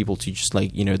source for people to just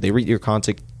like, they read your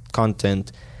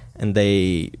content and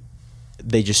they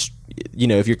just,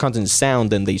 if your content is sound,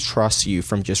 then they trust you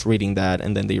from just reading that,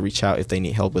 and then they reach out if they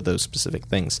need help with those specific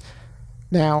things.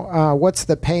 Now, what's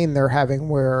the pain they're having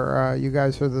where you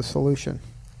guys are the solution?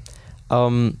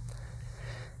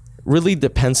 Really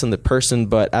depends on the person,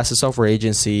 but as a software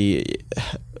agency,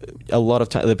 a lot of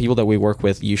time the people that we work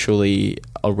with usually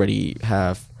already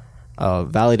have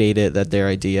validated that their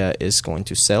idea is going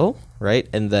to sell, right?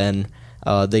 And then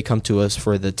they come to us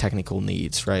for the technical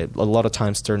needs, right? A lot of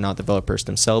times they're not developers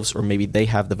themselves, or maybe they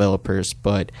have developers,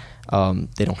 but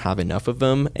they don't have enough of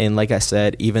them. And like I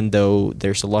said, even though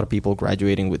there's a lot of people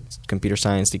graduating with computer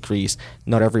science degrees,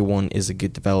 not everyone is a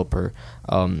good developer.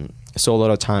 So a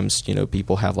lot of times,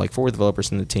 people have like 4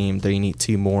 developers in the team. They need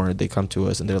 2 more. They come to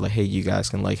us and they're like, hey, you guys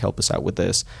can like help us out with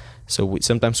this. So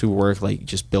sometimes we work like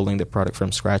just building the product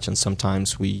from scratch, and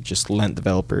sometimes we just lend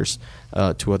developers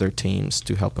to other teams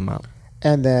to help them out.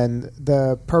 And then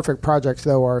the perfect projects,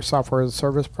 though, are software as a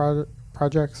service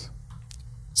projects?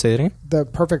 Say that again? The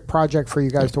perfect project for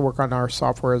you guys to work on are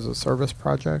software as a service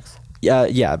projects?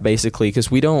 Yeah, basically, because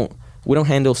we don't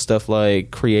handle stuff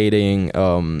like creating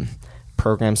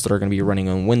programs that are going to be running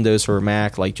on Windows or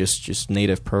Mac, like just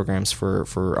native programs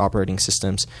for operating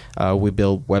systems. We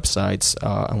build websites,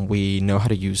 and we know how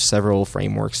to use several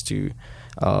frameworks to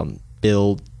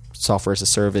build software as a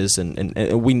service,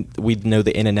 and we know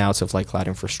the in and outs of like cloud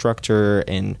infrastructure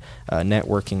and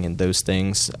networking and those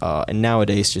things. And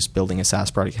nowadays, just building a SaaS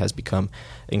product has become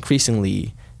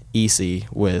increasingly easy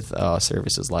with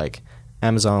services like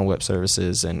Amazon Web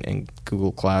Services and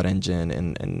Google Cloud Engine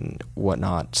and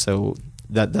whatnot. So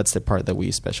that's the part that we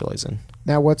specialize in.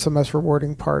 Now, what's the most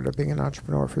rewarding part of being an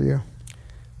entrepreneur for you?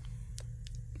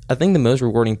 I think the most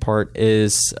rewarding part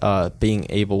is being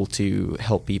able to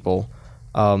help people.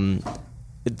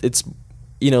 It's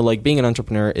like being an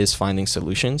entrepreneur is finding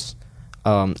solutions,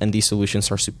 and these solutions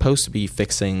are supposed to be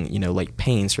fixing like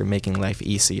pains or making life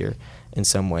easier in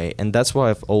some way. And that's why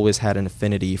I've always had an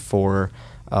affinity for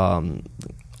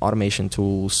automation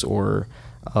tools or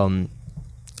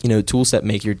tools that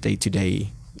make your day-to-day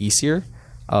easier,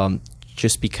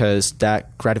 just because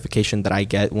that gratification that I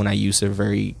get when I use a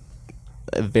very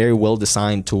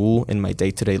well-designed tool in my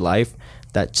day-to-day life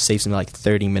that saves me like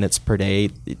 30 minutes per day.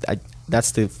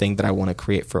 That's the thing that I want to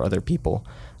create for other people.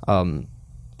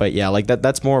 But yeah, like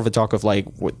that's more of a talk of like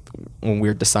when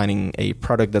we're designing a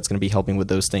product that's going to be helping with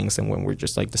those things, and when we're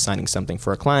just like designing something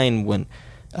for a client, when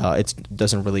it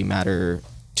doesn't really matter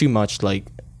too much like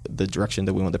the direction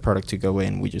that we want the product to go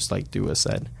in. We just like do as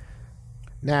said.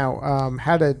 Now,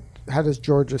 how does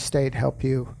Georgia State help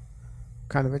you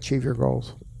kind of achieve your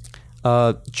goals?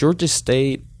 Georgia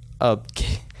State,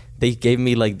 they gave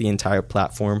me like the entire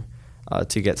platform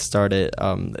to get started.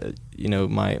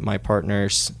 My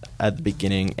partners at the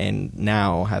beginning and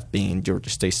now have been Georgia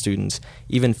State students.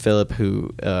 Even Philip,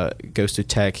 who goes to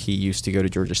Tech, he used to go to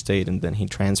Georgia State and then he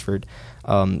transferred.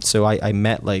 So I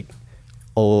met like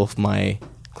all of my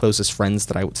closest friends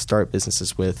that I would start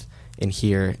businesses with in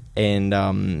here. And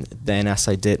then as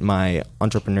I did my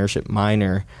entrepreneurship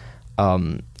minor,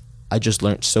 I just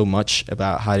learned so much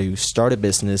about how to start a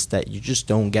business that you just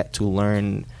don't get to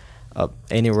learn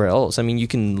anywhere else. I mean, you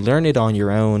can learn it on your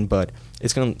own, but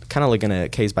it's kind of like on a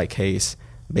case-by-case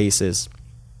basis.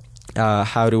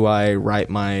 How do I write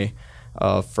my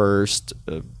first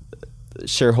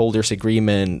shareholders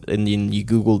agreement? And then you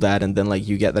Google that, and then like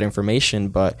you get that information.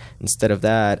 But instead of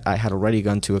that, I had already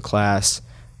gone to an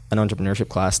entrepreneurship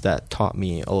class that taught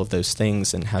me all of those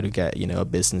things and how to get a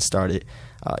business started.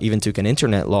 Even took an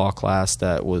internet law class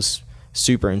that was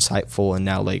super insightful, and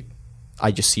now like I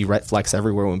just see red flags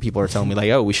everywhere when people are telling me like,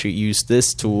 oh, we should use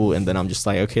this tool, and then I'm just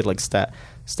like, okay, like is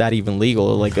that even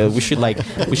legal? Like we should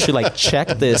check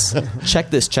this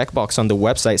checkbox on the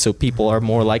website so people are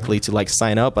more likely to like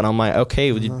sign up. And I'm like,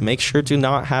 okay, make sure to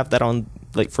not have that on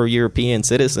like for European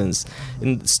citizens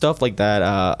and stuff like that.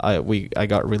 I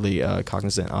got really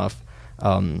cognizant of,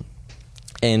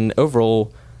 and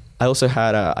overall, I also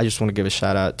had I just want to give a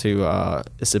shout out to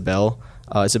Isabel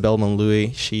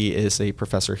Monlouis. She is a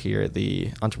professor here at the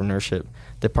entrepreneurship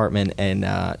department, and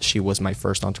she was my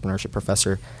first entrepreneurship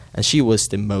professor, and she was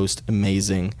the most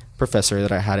amazing professor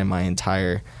that I had in my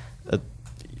entire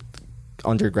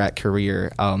undergrad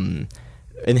career.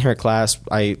 In her class,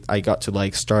 I got to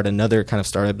like start another kind of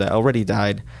startup that already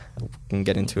died. We can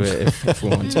get into it if we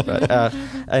want to, but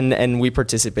and we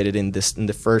participated in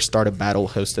the first startup battle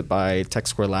hosted by Tech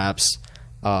Square Labs,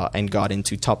 and got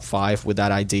into top 5 with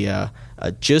that idea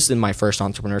just in my first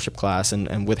entrepreneurship class.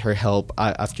 And with her help,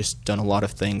 I've just done a lot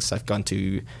of things. I've gone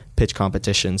to pitch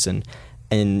competitions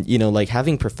and you know, like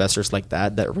having professors like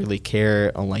that really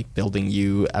care on like building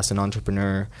you as an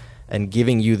entrepreneur and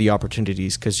giving you the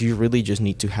opportunities, because you really just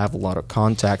need to have a lot of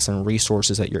contacts and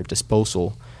resources at your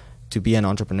disposal to be an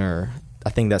entrepreneur. I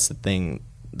think that's the thing.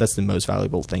 That's the most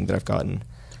valuable thing that I've gotten.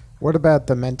 What about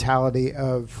the mentality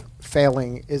of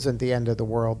failing isn't the end of the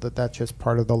world, that's just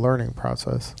part of the learning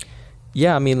process?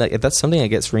 Yeah, I mean, like that's something that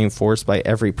gets reinforced by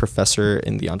every professor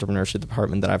in the entrepreneurship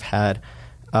department that I've had.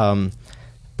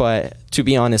 But to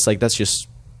be honest, like that's just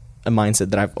a mindset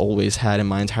that I've always had in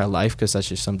my entire life, because that's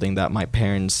just something that my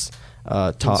parents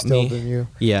taught me. Instilled in you.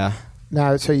 Yeah.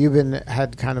 Now, so you've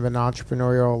had kind of an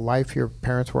entrepreneurial life. Your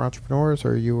parents were entrepreneurs,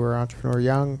 or you were entrepreneur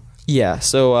young? Yeah.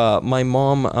 So my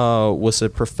mom was a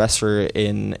professor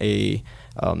in a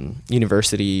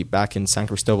university back in San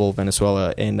Cristobal,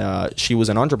 Venezuela, and she was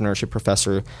an entrepreneurship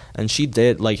professor, and she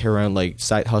did like her own like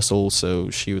side hustle. So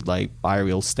she would like buy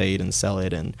real estate and sell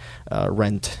it and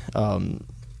rent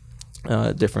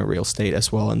different real estate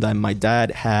as well. And then my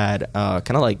dad had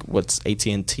kind of like what's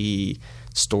AT&T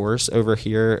stores over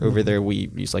here. Mm-hmm. Over there we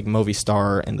use like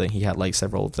Movistar, and then he had like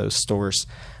several of those stores.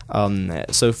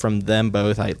 So from them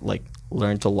both, I like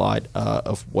learned a lot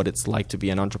of what it's like to be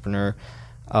an entrepreneur.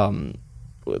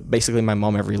 Basically, my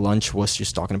mom every lunch was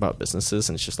just talking about businesses,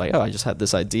 and it's just like, oh, I just had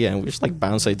this idea, and we just like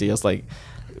bounce ideas like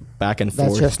back and forth.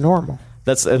 That's just normal.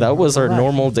 That was our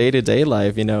normal day-to-day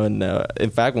life, you know. And in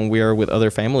fact, when we are with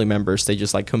other family members, they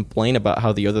just like complain about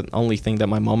how the only thing that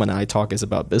my mom and I talk is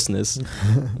about business.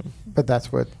 But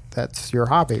that's your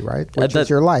hobby, right? Which is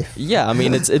your life. Yeah, I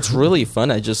mean, it's really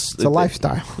fun. It's a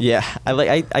lifestyle. Yeah,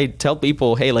 I tell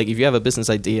people, hey, like if you have a business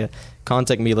idea,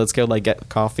 contact me. Let's go like get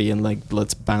coffee and like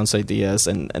let's bounce ideas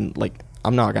and like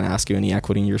I'm not gonna ask you any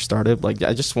equity in your startup. Like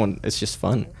it's just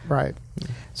fun. Right.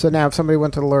 So now, if somebody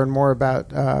wanted to learn more about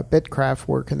Bitcraft,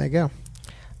 where can they go?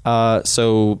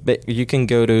 So you can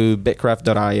go to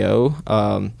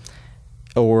bitcraft.io.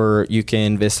 Or you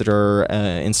can visit our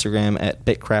Instagram at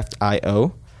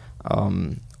bitcraft.io.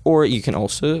 Or you can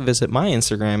also visit my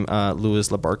Instagram, Luis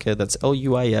Labarca. That's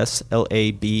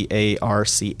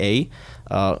LuisLabarca,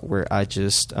 where I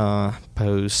just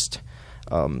post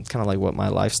kind of like what my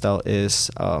lifestyle is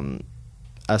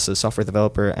as a software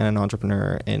developer and an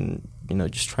entrepreneur, and you know,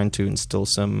 just trying to instill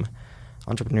some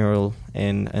entrepreneurial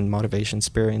and motivation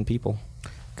spirit in people.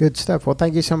 Good stuff. Well,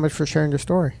 thank you so much for sharing your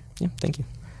story. Yeah, thank you.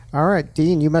 All right,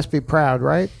 Dean, you must be proud,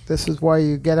 right? This is why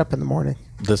you get up in the morning.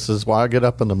 This is why I get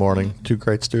up in the morning. 2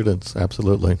 great students,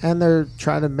 absolutely. And they're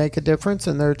trying to make a difference,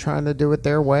 and they're trying to do it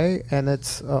their way, and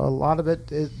it's a lot of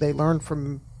it they learn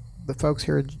from the folks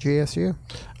here at GSU.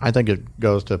 I think it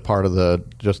goes to part of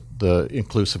the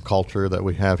inclusive culture that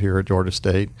we have here at Georgia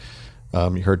State.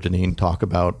 You heard Janine talk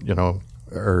about, you know,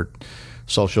 her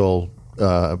social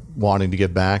wanting to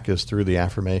give back is through the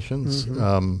affirmations,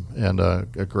 and a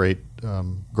great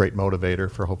motivator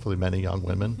for hopefully many young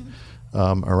women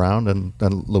around. And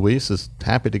Luis is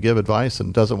happy to give advice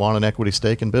and doesn't want an equity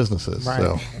stake in businesses. Right.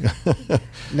 So.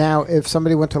 Now, if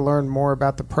somebody wants to learn more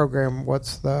about the program,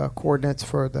 what's the coordinates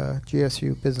for the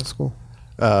GSU Business School?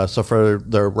 So for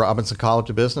the Robinson College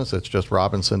of Business, it's just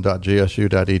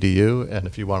robinson.gsu.edu. And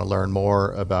if you want to learn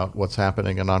more about what's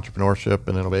happening in entrepreneurship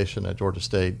and innovation at Georgia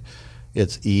State,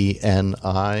 it's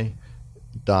eni.gsu.edu.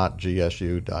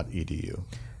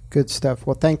 Good stuff.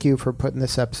 Well, thank you for putting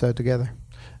this episode together.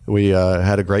 We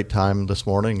had a great time this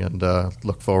morning, and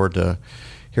look forward to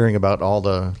hearing about all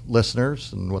the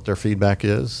listeners and what their feedback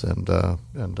is. And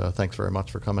thanks very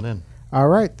much for coming in. All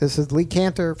right. This is Lee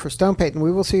Cantor for Stone Payton.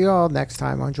 We will see you all next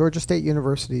time on Georgia State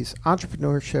University's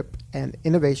Entrepreneurship and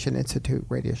Innovation Institute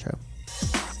radio show.